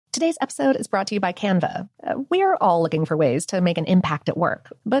Today's episode is brought to you by Canva. We're all looking for ways to make an impact at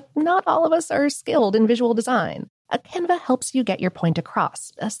work, but not all of us are skilled in visual design. Canva helps you get your point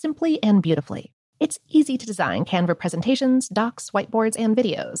across, simply and beautifully. It's easy to design Canva presentations, docs, whiteboards, and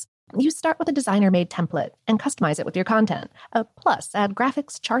videos. You start with a designer-made template and customize it with your content. Plus, add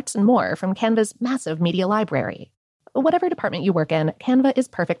graphics, charts, and more from Canva's massive media library. Whatever department you work in, Canva is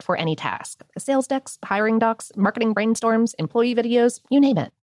perfect for any task. Sales decks, hiring docs, marketing brainstorms, employee videos, you name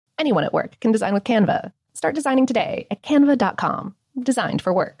it. Anyone at work can design with Canva. Start designing today at canva.com. Designed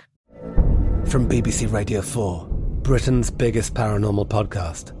for work. From BBC Radio 4, Britain's biggest paranormal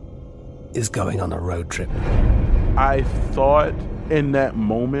podcast is going on a road trip. I thought in that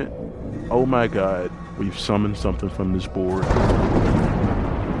moment, oh my God, we've summoned something from this board.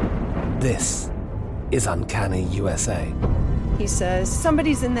 This is Uncanny USA. He says,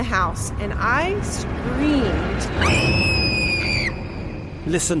 somebody's in the house, and I screamed.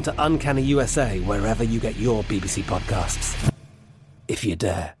 Listen to Uncanny USA wherever you get your BBC podcasts, if you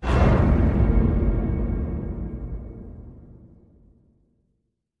dare.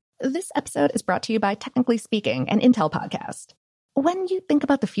 This episode is brought to you by Technically Speaking, an Intel podcast. When you think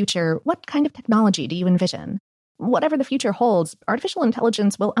about the future, what kind of technology do you envision? Whatever the future holds, artificial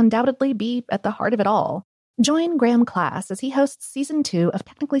intelligence will undoubtedly be at the heart of it all. Join Graham Class as he hosts Season 2 of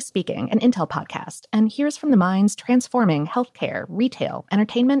Technically Speaking, an Intel podcast, and hears from the minds transforming healthcare, retail,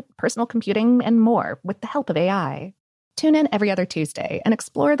 entertainment, personal computing, and more with the help of AI. Tune in every other Tuesday and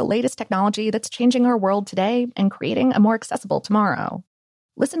explore the latest technology that's changing our world today and creating a more accessible tomorrow.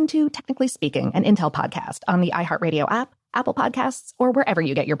 Listen to Technically Speaking, an Intel podcast on the iHeartRadio app, Apple Podcasts, or wherever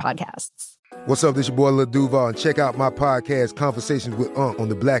you get your podcasts. What's up, this your boy Lil Duval, and check out my podcast, Conversations with Unc, on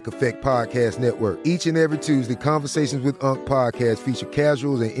the Black Effect Podcast Network. Each and every Tuesday, Conversations with Unc podcast feature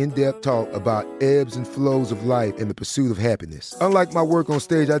casuals and in-depth talk about ebbs and flows of life and the pursuit of happiness. Unlike my work on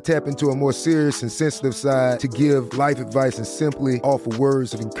stage, I tap into a more serious and sensitive side to give life advice and simply offer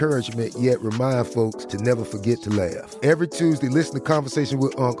words of encouragement, yet remind folks to never forget to laugh. Every Tuesday, listen to Conversations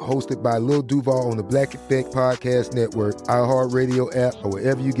with Unc, hosted by Lil Duval on the Black Effect Podcast Network, iHeartRadio app, or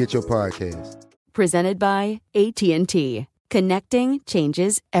wherever you get your podcasts. Presented by AT&T. Connecting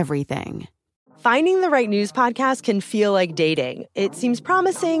changes everything. Finding the right news podcast can feel like dating. It seems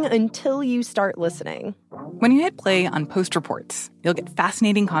promising until you start listening. When you hit play on Post Reports, you'll get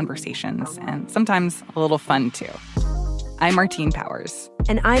fascinating conversations and sometimes a little fun, too. I'm Martine Powers.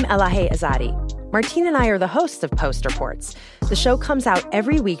 And I'm Elahe Azadi. Martine and I are the hosts of Post Reports. The show comes out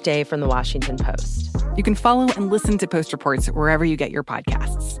every weekday from The Washington Post. You can follow and listen to Post Reports wherever you get your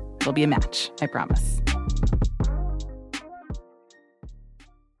podcasts. It'll be a match, I promise.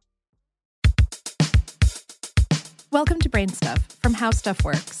 Welcome to Brain Stuff from How Stuff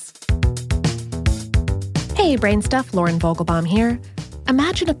Works. Hey, Brain Stuff, Lauren Vogelbaum here.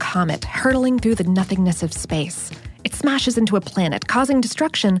 Imagine a comet hurtling through the nothingness of space. It smashes into a planet, causing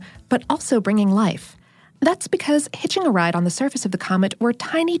destruction, but also bringing life. That's because hitching a ride on the surface of the comet were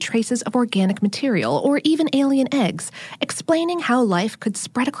tiny traces of organic material or even alien eggs, explaining how life could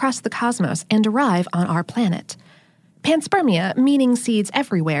spread across the cosmos and arrive on our planet. Panspermia, meaning seeds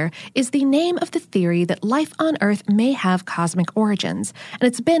everywhere, is the name of the theory that life on Earth may have cosmic origins, and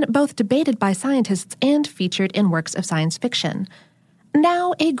it's been both debated by scientists and featured in works of science fiction.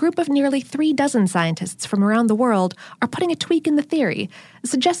 Now, a group of nearly 36 scientists from around the world are putting a tweak in the theory,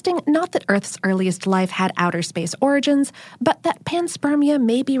 suggesting not that Earth's earliest life had outer space origins, but that panspermia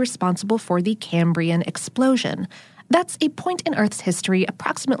may be responsible for the Cambrian explosion. That's a point in Earth's history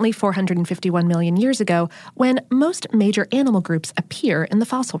approximately 451 million years ago when most major animal groups appear in the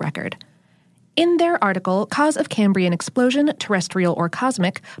fossil record. In their article, Cause of Cambrian Explosion, Terrestrial or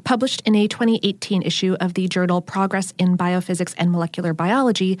Cosmic, published in a 2018 issue of the journal Progress in Biophysics and Molecular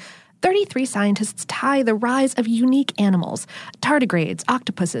Biology, 33 scientists tie the rise of unique animals, tardigrades,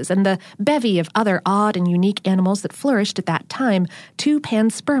 octopuses, and the bevy of other odd and unique animals that flourished at that time to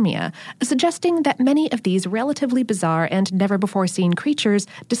panspermia, suggesting that many of these relatively bizarre and never-before-seen creatures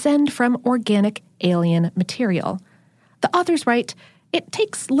descend from organic alien material. The authors write, "It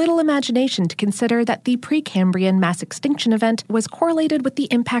takes little imagination to consider that the Precambrian mass extinction event was correlated with the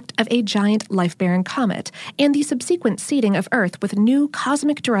impact of a giant life-bearing comet and the subsequent seeding of Earth with new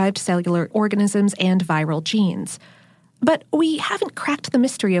cosmic-derived cellular organisms and viral genes. But we haven't cracked the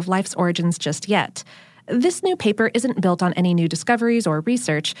mystery of life's origins just yet. This new paper isn't built on any new discoveries or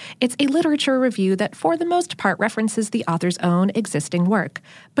research. It's a literature review that, for the most part, references the author's own existing work.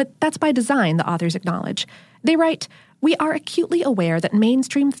 But that's by design, the authors acknowledge. They write, "We are acutely aware that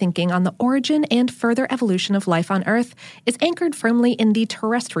mainstream thinking on the origin and further evolution of life on Earth is anchored firmly in the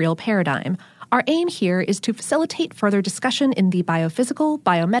terrestrial paradigm. Our aim here is to facilitate further discussion in the biophysical,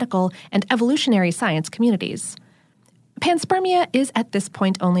 biomedical, and evolutionary science communities. Panspermia is at this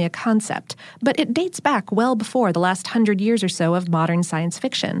point only a concept, but it dates back well before the last 100 years or so of modern science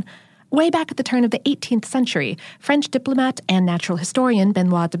fiction. Way back at the turn of the 18th century, French diplomat and natural historian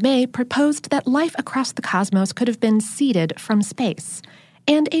Benoit Dumais proposed that life across the cosmos could have been seeded from space.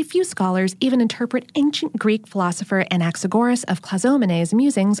 And a few scholars even interpret ancient Greek philosopher Anaxagoras of Clazomenae's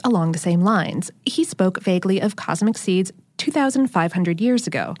musings along the same lines. He spoke vaguely of cosmic seeds 2,500 years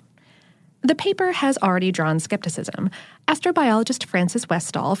ago. The paper has already drawn skepticism. Astrobiologist Francis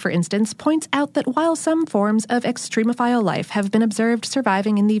Westall, for instance, points out that while some forms of extremophile life have been observed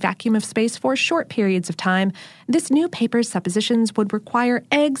surviving in the vacuum of space for short periods of time, this new paper's suppositions would require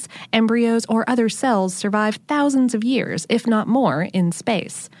eggs, embryos, or other cells survive thousands of years, if not more, in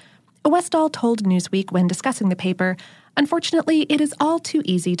space. Westall told Newsweek when discussing the paper, "Unfortunately, it is all too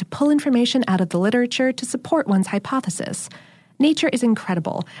easy to pull information out of the literature to support one's hypothesis. Nature is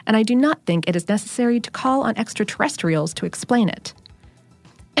incredible, and I do not think it is necessary to call on extraterrestrials to explain it."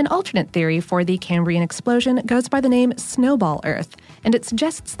 An alternate theory for the Cambrian explosion goes by the name Snowball Earth, and it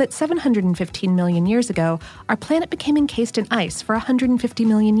suggests that 715 million years ago, our planet became encased in ice for 150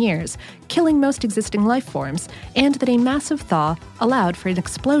 million years, killing most existing life forms, and that a massive thaw allowed for an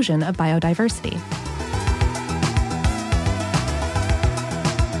explosion of biodiversity.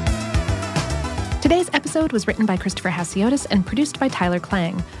 Today's episode was written by Christopher Hasiotis and produced by Tyler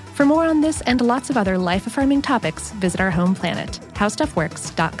Klang. For more on this and lots of other life-affirming topics, visit our home planet,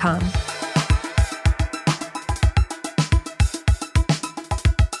 howstuffworks.com.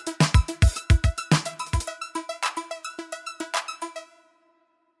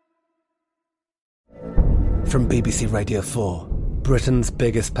 From BBC Radio 4, Britain's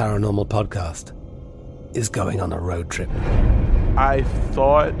biggest paranormal podcast is going on a road trip. I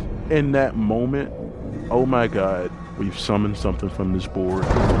thought in that moment, oh my God, we've summoned something from this board.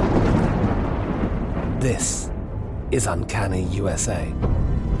 This is Uncanny USA.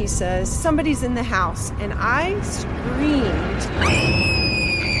 He says, "Somebody's in the house," and I screamed.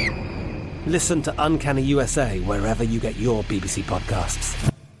 Listen to Uncanny USA wherever you get your BBC podcasts,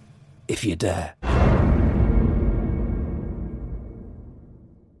 if you dare.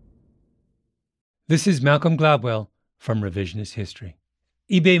 This is Malcolm Gladwell from Revisionist History.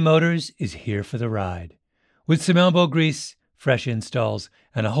 eBay Motors is here for the ride. With some elbow grease, fresh installs,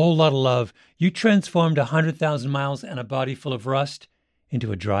 and a whole lot of love, you transformed 100,000 miles and a body full of rust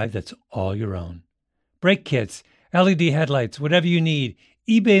into a drive that's all your own. Brake kits, LED headlights, whatever you need,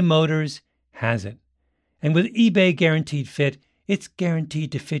 eBay Motors has it. And with eBay Guaranteed Fit, it's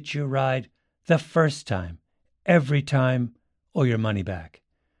guaranteed to fit your ride the first time, every time, or your money back.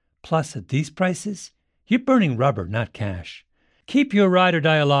 Plus, at these prices, you're burning rubber, not cash. Keep your ride or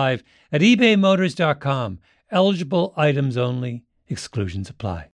die alive at ebaymotors.com. Eligible items only. Exclusions apply.